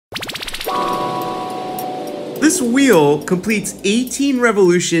this wheel completes 18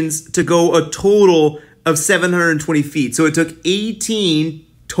 revolutions to go a total of 720 feet. So it took 18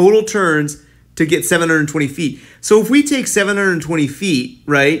 total turns to get 720 feet. So if we take 720 feet,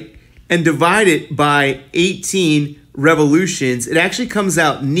 right, and divide it by 18 revolutions, it actually comes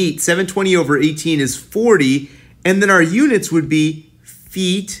out neat. 720 over 18 is 40. And then our units would be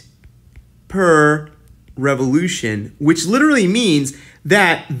feet per revolution, which literally means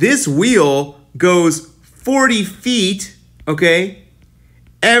that this wheel goes 40 feet, okay,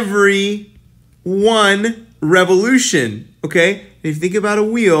 every one revolution, okay? And if you think about a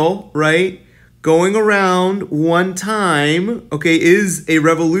wheel, right, going around one time, okay, is a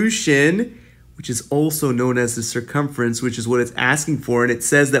revolution, which is also known as the circumference, which is what it's asking for. And it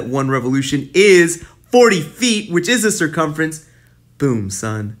says that one revolution is 40 feet, which is a circumference. Boom,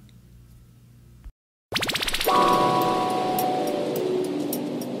 son.